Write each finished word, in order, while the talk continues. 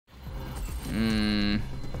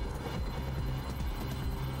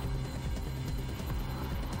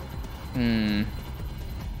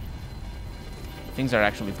Things are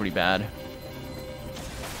actually pretty bad.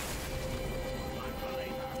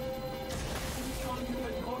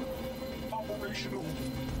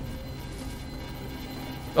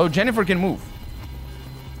 Oh, Jennifer can move.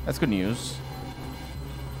 That's good news.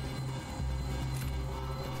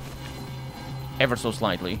 Ever so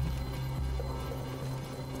slightly.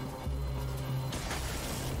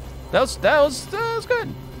 That was good.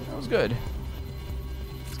 That was good.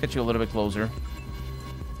 Let's get you a little bit closer.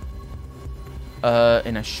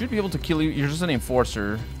 And I should be able to kill you. You're just an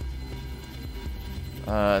enforcer.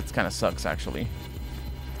 It kind of sucks, actually.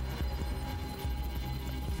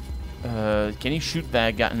 Can you shoot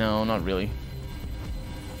that guy? No, not really.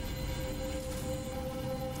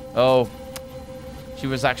 Oh. She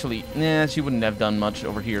was actually... Nah, she wouldn't have done much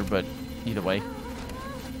over here, but either way.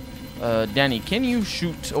 Danny, can you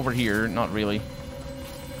shoot over here? Not really.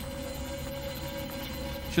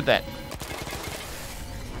 Shoot that.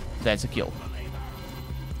 That's a kill.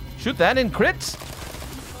 Shoot that and crit!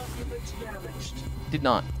 Did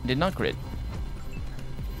not crit.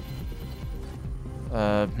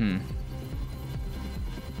 That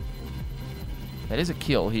is a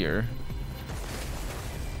kill here.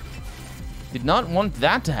 Did not want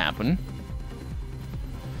that to happen.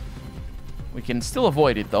 We can still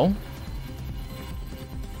avoid it, though.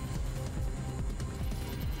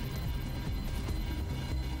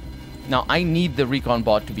 Now, I need the recon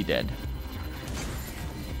bot to be dead.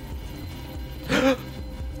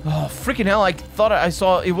 Oh, freaking hell, I thought I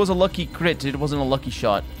saw it was a lucky crit. It wasn't a lucky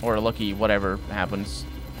shot. Or a lucky whatever happens.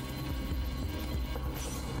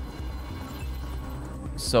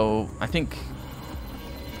 So, I think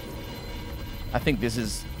this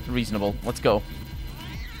is reasonable. Let's go.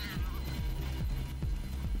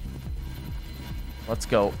 Let's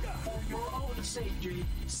go.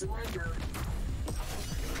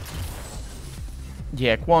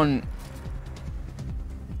 Yeah, Quan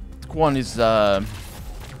is kind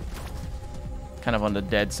of on the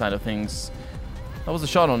dead side of things. That was a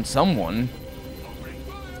shot on someone.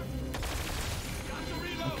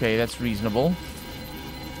 Okay, that's reasonable.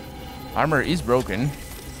 Armor is broken.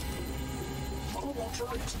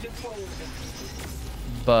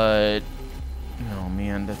 But... oh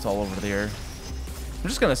man, that's all over there. I'm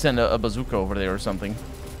just gonna send a bazooka over there or something.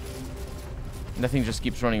 That thing just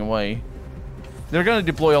keeps running away. They're gonna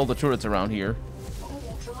deploy all the turrets around here.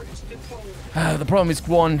 The problem is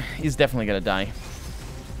Quan is definitely gonna die.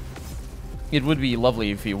 It would be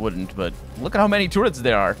lovely if he wouldn't, but look at how many turrets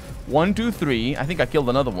there are. 1, 2, 3. I think I killed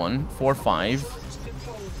another one. 4, 5,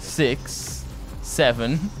 6,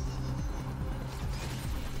 7.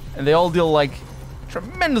 And they all deal, like,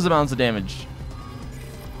 tremendous amounts of damage.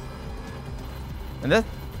 And that...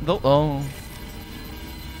 oh.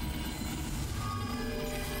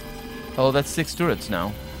 Oh, that's 6 turrets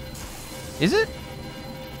now. Is it?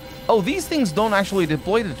 Oh, these things don't actually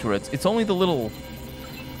deploy the turrets. It's only the little...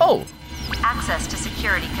 oh. Access to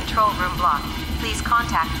security control room blocked. Please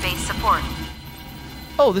contact base support.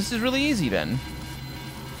 Oh, this is really easy then.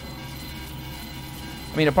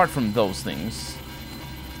 I mean, apart from those things.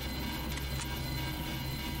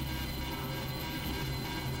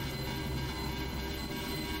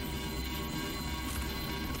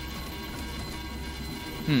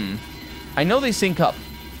 I know they sync up.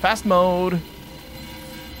 Fast mode.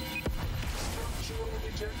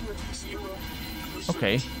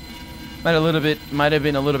 Okay. Might have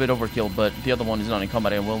been a little bit overkill, but the other one is not in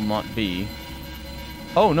combat and will not be.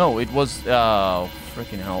 Oh no, it was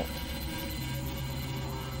freaking hell.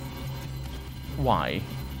 Why?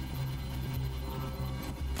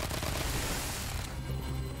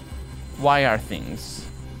 Why are things?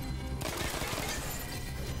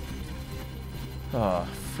 Oh,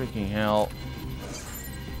 freaking hell.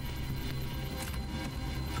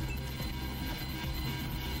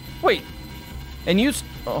 Wait. And you...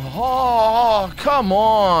 oh, come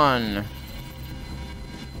on. At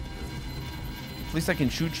least I can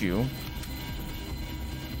shoot you.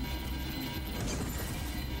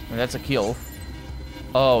 And that's a kill.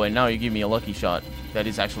 Oh, and now you give me a lucky shot. That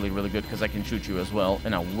is actually really good because I can shoot you as well.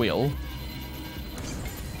 And I will.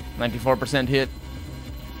 94% hit.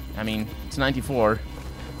 I mean, it's 94.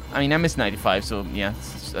 I mean, I missed 95, so yeah,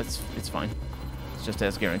 it's fine. It's just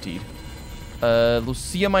as guaranteed.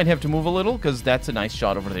 Lucia might have to move a little, because that's a nice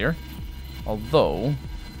shot over there. Although,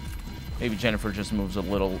 maybe Jennifer just moves a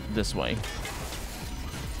little this way.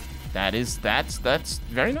 That's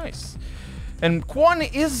very nice. And Quan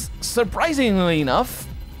is, surprisingly enough,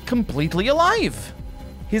 completely alive.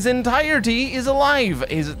 His entirety is alive.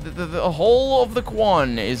 The whole of the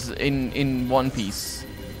Quan is in one piece.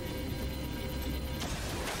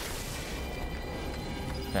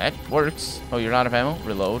 That works. Oh, you're out of ammo?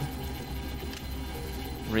 Reload.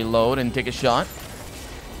 Reload and take a shot.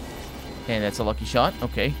 And that's a lucky shot.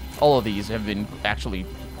 Okay. All of these have been actually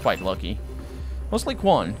quite lucky. Mostly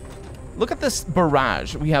Quan. Look at this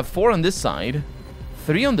barrage. We have 4 on this side,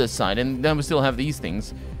 3 on this side, and then we still have these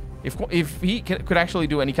things. If he could actually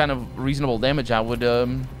do any kind of reasonable damage, I would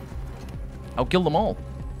I'll kill them all.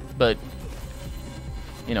 But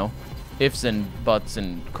you know, ifs and buts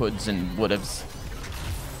and coulds and would'ves.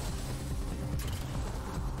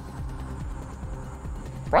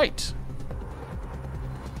 Right.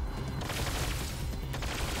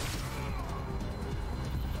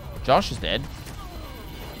 Josh is dead.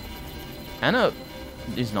 Anna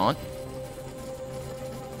is not.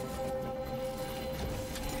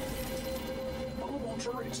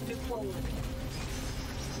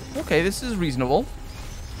 Okay, this is reasonable.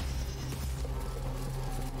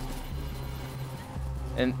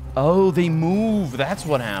 And oh, they move. That's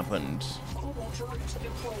what happened.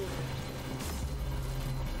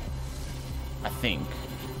 I think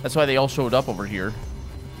that's why they all showed up over here.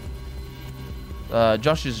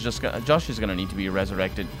 Josh is gonna need to be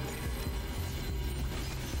resurrected.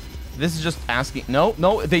 This is just asking.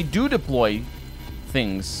 No, they do deploy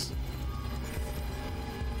things.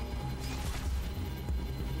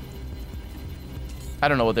 I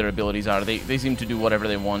don't know what their abilities are. They seem to do whatever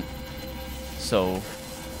they want. So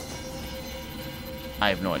I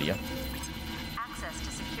have no idea. Access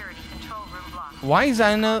to security control room blocked. Why is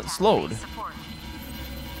Anna slowed?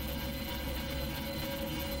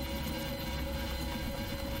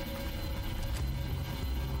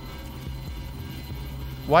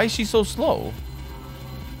 Why is she so slow?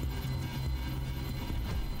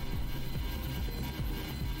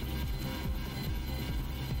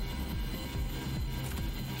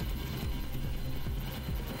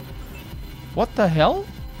 What the hell?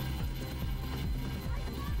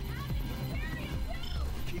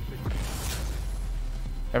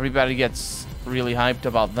 Everybody gets really hyped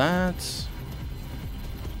about that.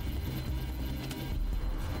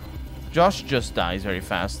 Josh just dies very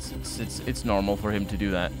fast. It's normal for him to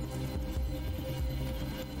do that.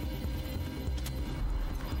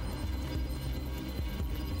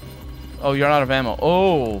 Oh, you're out of ammo.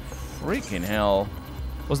 Oh, freaking hell.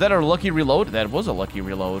 Was that a lucky reload? That was a lucky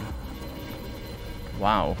reload.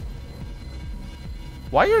 Wow.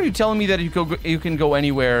 Why are you telling me that you can go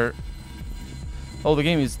anywhere? Oh, the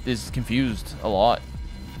game is confused a lot.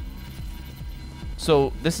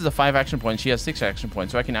 So this is a 5 action point. She has 6 action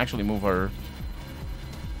points, so I can actually move her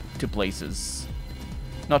to places.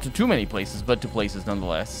 Not to too many places, but to places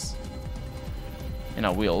nonetheless. And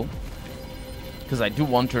I will, because I do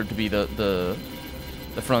want her to be the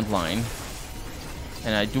front line,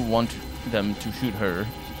 and I do want them to shoot her.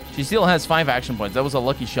 She still has 5 action points. That was a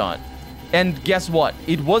lucky shot. And guess what?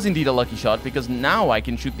 It was indeed a lucky shot, because now I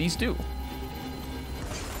can shoot these 2.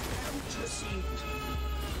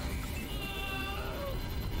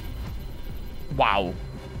 Wow.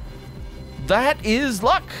 That is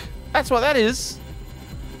luck. That's what that is.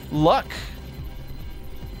 Luck.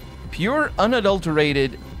 Pure,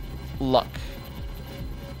 unadulterated luck.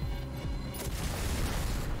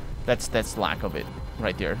 That's lack of it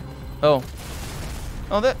right there. Oh.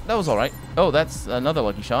 Oh, that was all right. Oh, that's another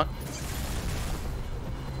lucky shot.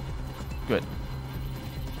 Good.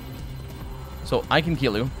 So I can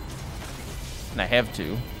kill you. And I have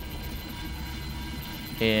to.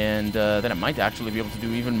 And then I might actually be able to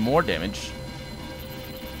do even more damage.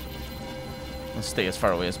 Let's stay as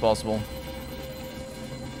far away as possible.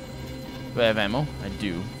 Do I have ammo? I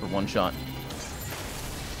do, for 1 shot.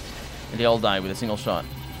 And they all die with a single shot.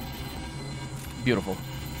 Beautiful.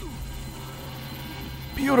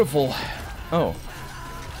 Beautiful. Oh.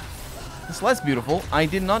 It's less beautiful. I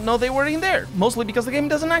did not know they were in there. Mostly because the game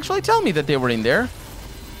doesn't actually tell me that they were in there.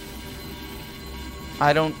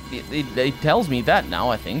 I don't... It tells me that now,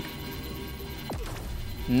 I think.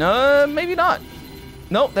 No, maybe not.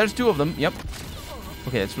 No, there's 2 of them. Yep.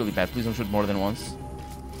 Okay, that's really bad. Please don't shoot more than once.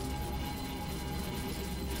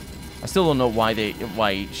 I still don't know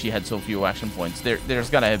why she had so few action points. There's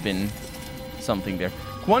gotta have been something there.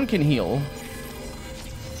 Quan can heal.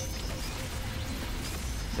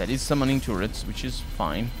 That is summoning turrets, which is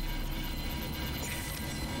fine.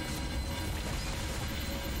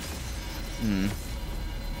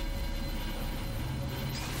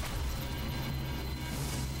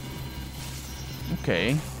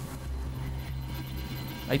 Okay.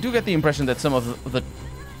 I do get the impression that some of the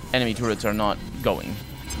enemy turrets are not going.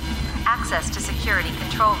 Access to security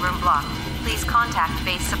control room blocked. Please contact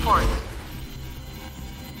base support.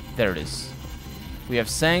 There it is. We have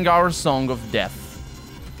sang our song of death.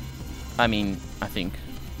 I mean, I think.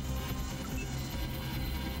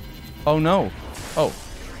 Oh no. Oh.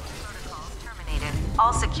 Protocols terminated.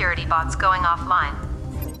 All security bots going offline.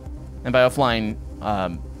 And by offline,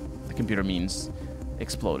 the computer means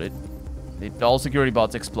exploded. All security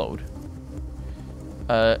bots explode.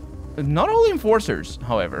 Not all enforcers,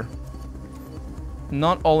 however.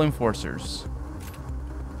 Not all enforcers.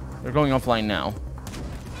 They're going offline now.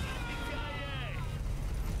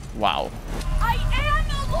 Wow. I am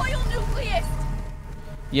a loyal nucleus!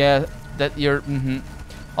 Yeah, that you're...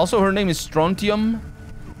 Also, her name is Strontium,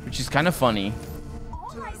 which is kind of funny.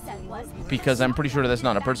 All I said was... Because I'm pretty sure that's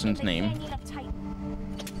not a person's name.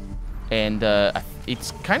 And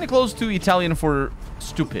it's kind of close to Italian for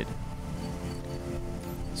stupid.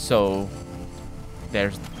 So,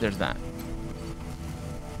 there's that.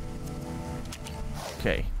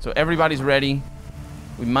 Okay, so everybody's ready.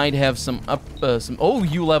 We might have some oh,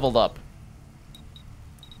 you leveled up.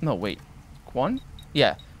 No, wait. Quan?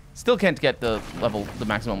 Yeah. Still can't get the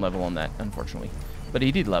maximum level on that, unfortunately. But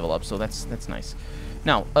he did level up, so that's nice.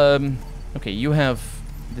 Now, okay, you have...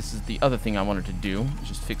 This is the other thing I wanted to do.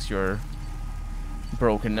 Just fix your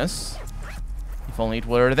brokenness. If only it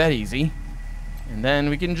were that easy. And then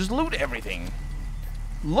we can just loot everything.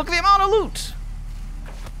 Look at the amount of loot!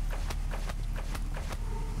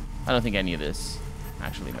 I don't think any of this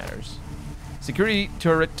actually matters. Security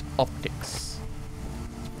turret optics.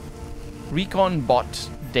 Recon bot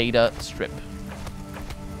data strip.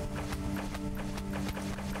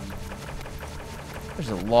 There's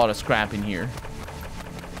a lot of scrap in here.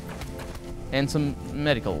 And some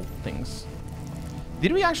medical things.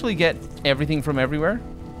 Did we actually get everything from everywhere?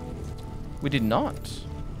 We did not.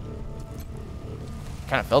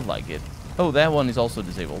 Kind of felt like it. Oh, that one is also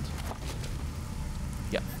disabled.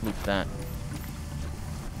 Yeah, loot that.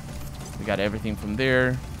 We got everything from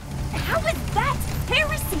there. How is that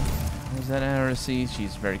heresy? How's that heresy?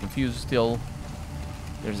 She's very confused still.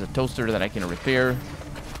 There's a toaster that I can repair.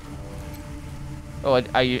 Oh,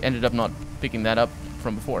 I ended up not picking that up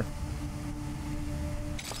from before.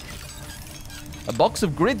 A box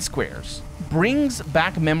of grid squares brings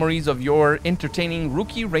back memories of your entertaining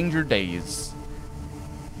Rookie Ranger days.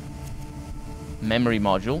 Memory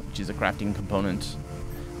module, which is a crafting component.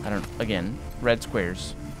 Again, red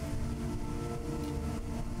squares.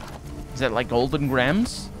 Is that like golden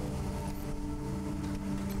grams?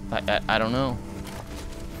 I don't know.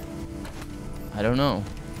 I don't know.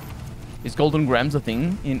 Is golden grams a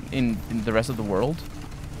thing in the rest of the world?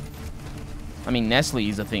 I mean, Nestle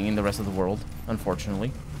is a thing in the rest of the world,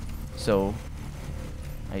 unfortunately. So,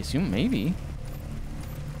 I assume maybe.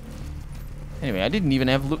 Anyway, I didn't even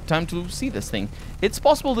have time to see this thing. It's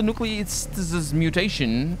possible the nucleus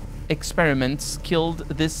mutation experiments killed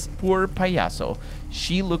this poor payaso.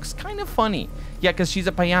 She looks kind of funny. Yeah, because she's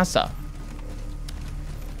a payasa.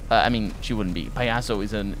 I mean, she wouldn't be. Payaso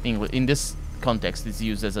is an English... In this context, it's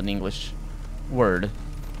used as an English word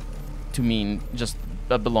to mean just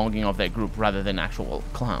a belonging of that group rather than actual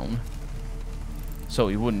clown. So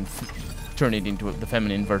you wouldn't turn it into the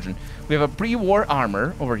feminine version. We have a pre-war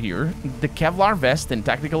armor over here. The Kevlar vest and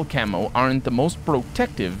tactical camo aren't the most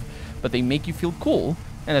protective, but they make you feel cool,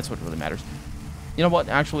 and that's what really matters. You know what?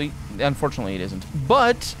 Actually, unfortunately, it isn't.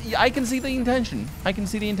 But I can see the intention. I can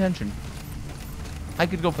see the intention. I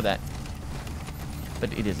could go for that,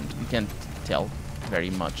 but it isn't. We can't tell very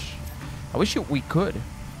much. I wish we could.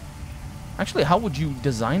 Actually, how would you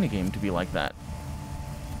design a game to be like that?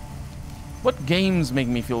 What games make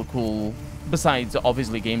me feel cool? Besides,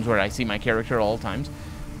 obviously, games where I see my character at all times.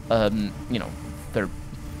 You know,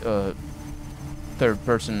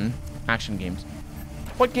 third-person action games.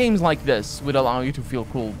 What games like this would allow you to feel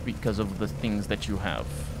cool because of the things that you have?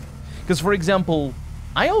 Because, for example,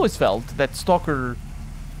 I always felt that Stalker,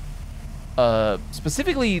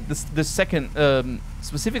 specifically the second,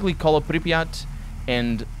 specifically Call of Pripyat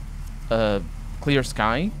and Clear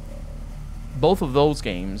Sky, both of those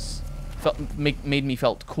games made me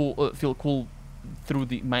feel cool through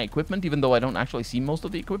my equipment, even though I don't actually see most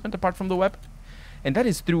of the equipment apart from the weapon, and that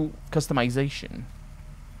is through customization.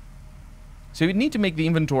 So you need to make the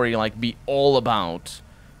inventory like be all about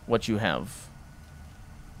what you have,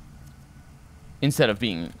 instead of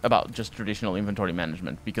being about just traditional inventory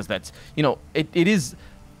management, because that's, you know, it's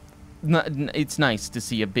nice to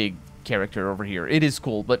see a big character over here. It is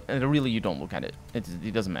cool, but really you don't look at it.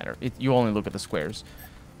 It doesn't matter. You only look at the squares.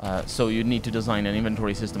 So you need to design an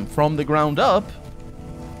inventory system from the ground up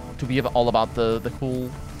to be all about the cool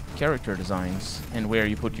character designs and where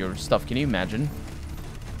you put your stuff. Can you imagine?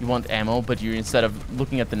 You want ammo, but you, instead of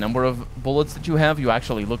looking at the number of bullets that you have, you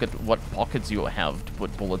actually look at what pockets you have to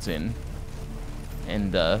put bullets in.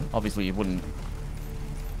 And obviously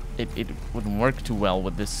it it wouldn't work too well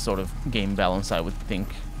with this sort of game balance, I would think,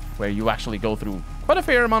 where you actually go through quite a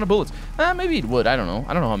fair amount of bullets. Maybe it would. I don't know.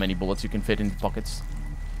 I don't know how many bullets you can fit into pockets.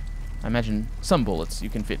 I imagine some bullets. You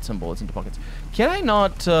can fit some bullets into pockets. Can I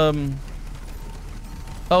not?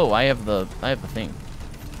 Oh, I have the thing.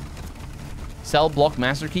 Cell block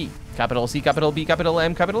master key. Capital C, capital B, capital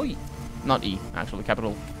M, capital E. Not E, actually.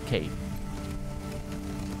 Capital K.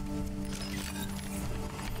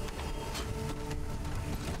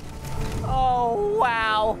 Oh,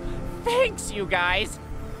 wow. Thanks, you guys.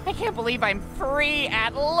 I can't believe I'm free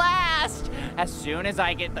at last. As soon as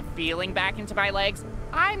I get the feeling back into my legs,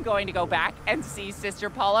 I'm going to go back and see Sister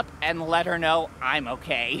Polyp and let her know I'm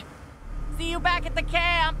okay. See you back at the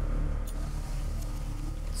camp.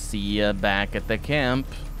 See ya back at the camp.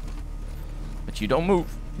 But you don't move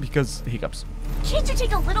because hiccups. Can't you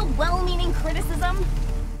take a little well-meaning criticism?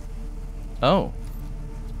 Oh.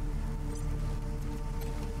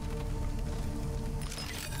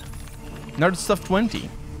 Nerd Stuff 20.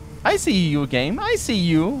 I see you, game. I see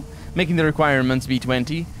you. Making the requirements be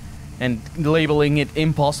 20 and labeling it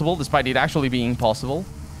impossible despite it actually being possible.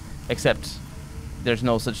 Except there's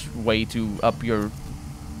no such way to up your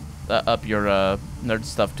Nerd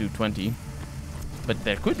Stuff to 20. But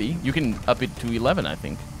there could be. You can up it to 11, I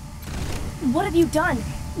think. What have you done?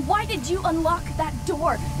 Why did you unlock that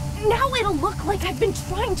door? Now it'll look like I've been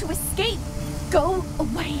trying to escape. Go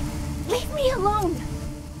away. Leave me alone.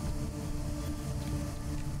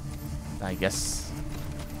 I guess.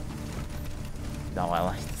 Oh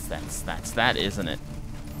well, that's that, isn't it?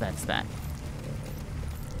 That's that.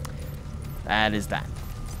 That is that.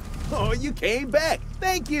 Oh, you came back.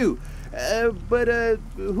 Thank you. But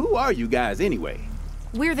who are you guys anyway?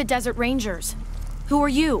 We're the Desert Rangers. Who are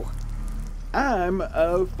you? I'm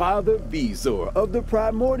Father Bezoar of the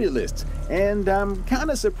Primordialists, and I'm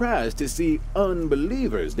kind of surprised to see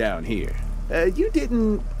unbelievers down here. You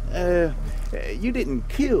didn't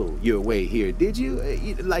kill your way here, did you?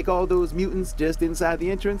 Like all those mutants just inside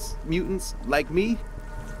the entrance? Mutants like me?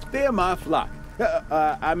 They're my flock.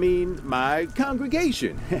 I mean, my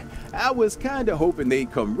congregation. I was kind of hoping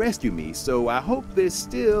they'd come rescue me, so I hope they're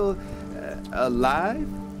still alive.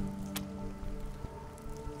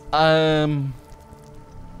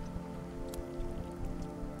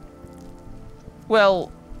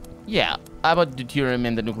 Well, yeah. Abbott Deuterium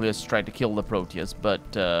and the Nucleus tried to kill the Proteus, but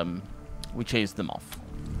we chased them off.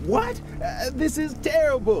 What? This is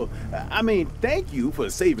terrible. I mean, thank you for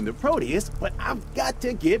saving the Proteus, but I've got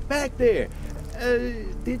to get back there.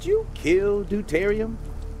 Did you kill Deuterium?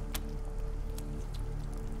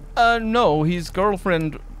 No, his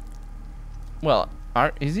girlfriend... Well,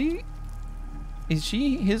 is he? Is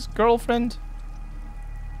she his girlfriend?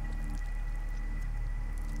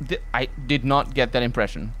 I did not get that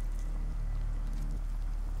impression.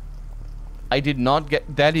 I did not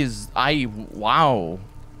get... That is... Wow.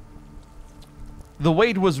 The way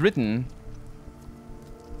it was written...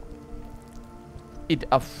 It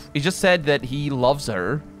just said that he loves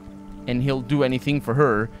her and he'll do anything for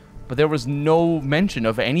her, but there was no mention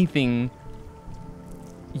of anything.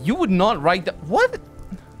 You would not write that. What?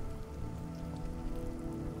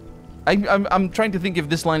 I'm trying to think if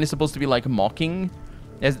this line is supposed to be like mocking,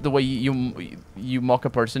 as the way you mock a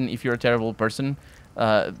person if you're a terrible person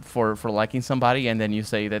for liking somebody, and then you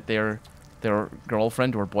say that they're their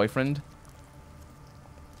girlfriend or boyfriend.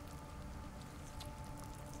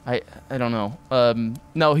 I don't know.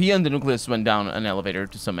 No, he and the Nucleus went down an elevator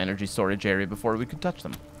to some energy storage area before we could touch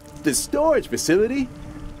them. The storage facility?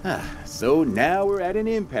 So now we're at an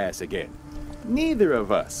impasse again. Neither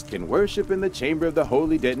of us can worship in the chamber of the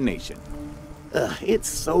Holy Detonation. It's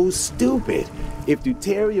so stupid. If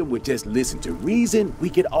Deuterium would just listen to reason, we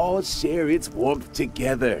could all share its warmth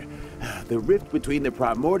together. The rift between the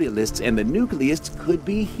Primordialists and the Nucleists could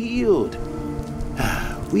be healed.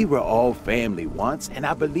 We were all family once, and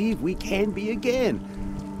I believe we can be again.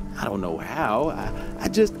 I don't know how. I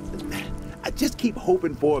just keep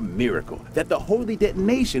hoping for a miracle that the Holy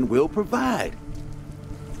Detonation will provide.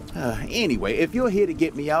 Anyway, if you're here to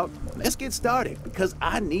get me out, let's get started, because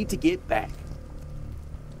I need to get back.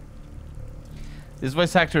 This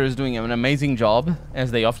voice actor is doing an amazing job,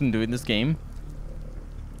 as they often do in this game.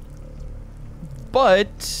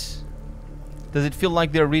 But does it feel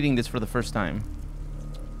like they're reading this for the first time?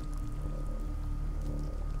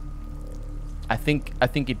 I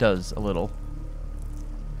think it does a little.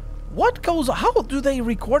 What goes? How do they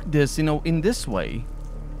record this, in this way?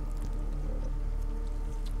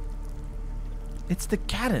 It's the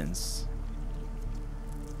cadence.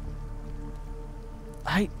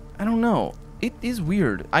 I don't know. It is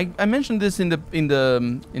weird. I mentioned this in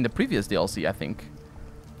the previous DLC, I think.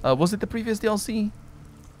 Was it the previous DLC?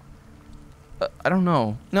 I don't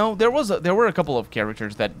know. No, there were a couple of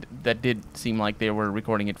characters that did seem like they were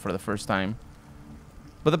recording it for the first time.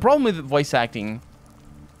 But the problem with voice acting,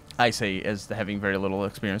 I say as having very little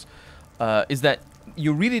experience, is that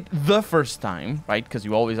you read it the first time, right? Because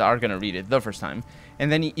you always are gonna read it the first time,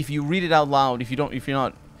 and then if you read it out loud, if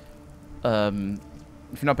you're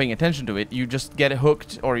not paying attention to it, you just get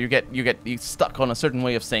hooked, or you get stuck on a certain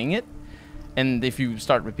way of saying it. And if you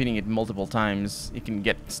start repeating it multiple times, it can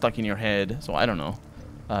get stuck in your head. So I don't know.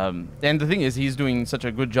 And the thing is, he's doing such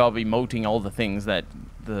a good job emoting all the things that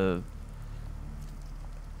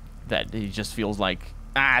he just feels like,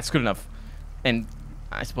 it's good enough. And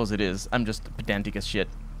I suppose it is. I'm just pedantic as shit.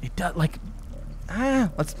 It does, like,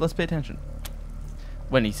 let's pay attention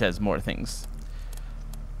when he says more things.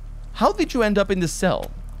 How did you end up in the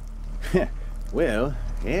cell? Well,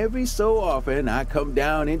 every so often I come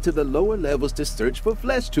down into the lower levels to search for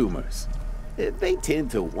flesh tumors. They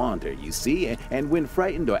tend to wander, you see, and when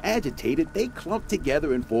frightened or agitated, they clump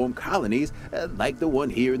together and form colonies like the one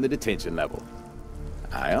here in the detention level.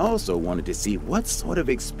 I also wanted to see what sort of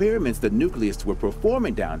experiments the nucleists were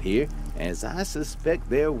performing down here, as I suspect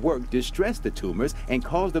their work distressed the tumors and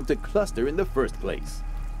caused them to cluster in the first place.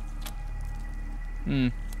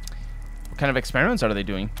 What kind of experiments are they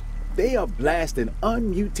doing? They are blasting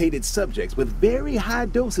unmutated subjects with very high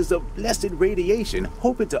doses of blessed radiation,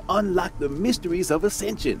 hoping to unlock the mysteries of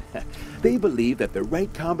ascension. They believe that the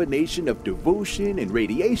right combination of devotion and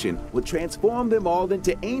radiation will transform them all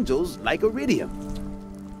into angels like iridium.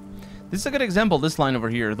 This is a good example, this line over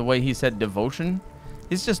here, the way he said devotion.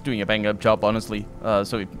 He's just doing a bang-up job, honestly.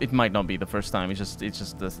 So it might not be the first time, it's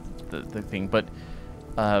just the thing. But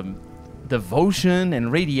devotion and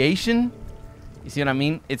radiation, you see what I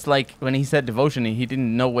mean? It's like when he said devotion, he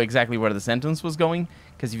didn't know exactly where the sentence was going.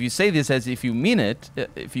 Because if you say this as if you mean it,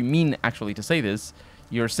 if you mean actually to say this,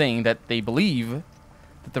 you're saying that they believe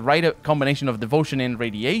that the right combination of devotion and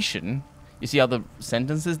radiation, you see how the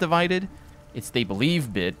sentence is divided? It's they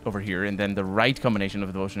believe bit over here, and then the right combination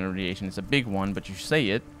of devotion and radiation is a big one, but you say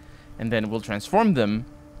it, and then we'll transform them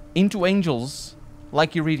into angels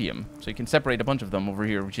like iridium. So you can separate a bunch of them over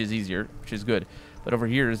here, which is easier, which is good. But over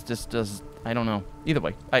here is just I don't know. Either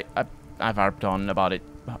way, I've harped on about it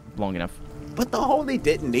long enough. But the Holy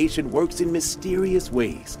Detonation works in mysterious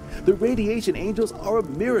ways. The radiation angels are a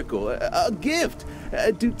miracle, a gift.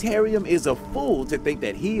 Deuterium is a fool to think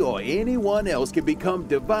that he or anyone else can become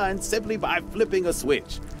divine simply by flipping a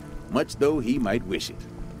switch, much though he might wish it.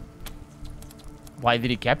 Why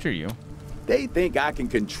did he capture you? They think I can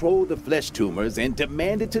control the flesh tumors and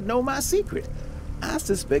demanded to know my secret. I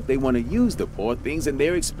suspect they want to use the poor things in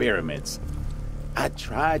their experiments. I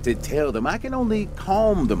tried to tell them I can only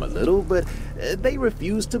calm them a little, but they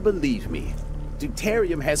refuse to believe me.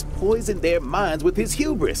 Deuterium has poisoned their minds with his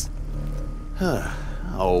hubris.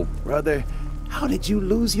 Oh, brother, how did you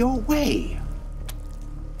lose your way?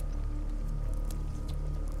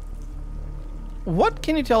 What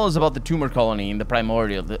can you tell us about the tumor colony in the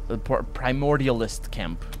primordialist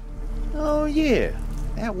camp? Oh, yeah.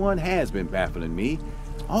 That one has been baffling me.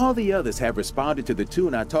 All the others have responded to the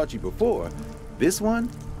tune I taught you before. This one,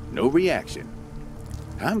 no reaction.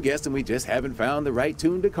 I'm guessing we just haven't found the right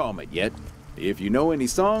tune to calm it yet. If you know any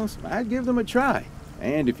songs, I'd give them a try.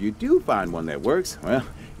 And if you do find one that works, well,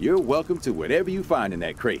 you're welcome to whatever you find in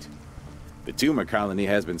that crate. The tumor colony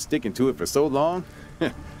has been sticking to it for so long,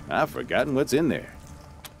 I've forgotten what's in there.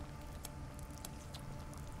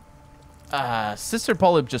 Sister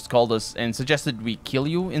Polyp just called us and suggested we kill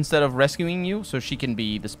you instead of rescuing you, so she can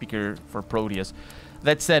be the speaker for Proteus.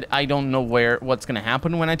 That said, I don't know what's gonna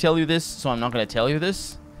happen when I tell you this, so I'm not gonna tell you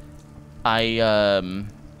this. We'll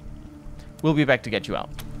be back to get you out.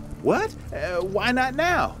 What? Why not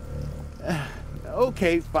now?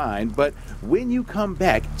 Okay, fine, but when you come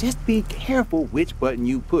back, just be careful which button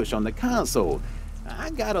you push on the console. I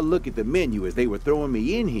gotta look at the menu as they were throwing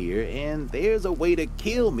me in here, and there's a way to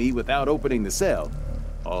kill me without opening the cell.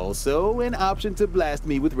 Also, an option to blast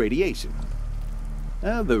me with radiation.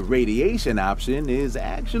 The radiation option is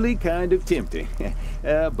actually kind of tempting,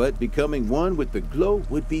 but becoming one with the glow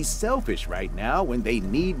would be selfish right now when they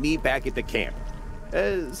need me back at the camp.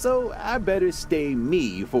 So I better stay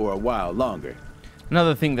me for a while longer.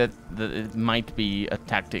 Another thing that it might be a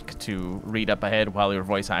tactic to read up ahead while you're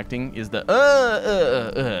voice acting is the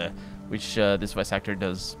which this voice actor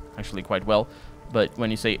does actually quite well. But when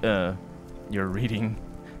you say you're reading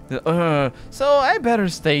the so I better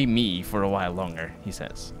stay me for a while longer, he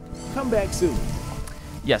says. Come back soon.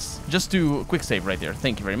 Yes, just do a quick save right there.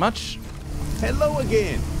 Thank you very much. Hello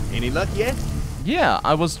again. Any luck yet? Yeah,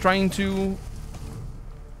 I was trying to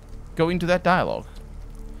go into that dialogue.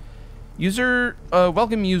 User,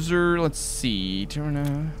 welcome user, let's see,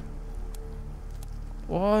 turn,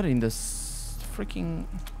 what in the freaking...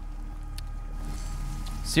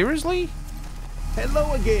 Seriously?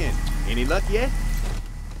 Hello again. Any luck yet?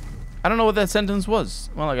 I don't know what that sentence was.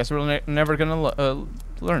 Well, I guess we're never gonna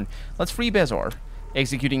learn. Let's free Bezoar.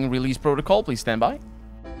 Executing release protocol, please stand by.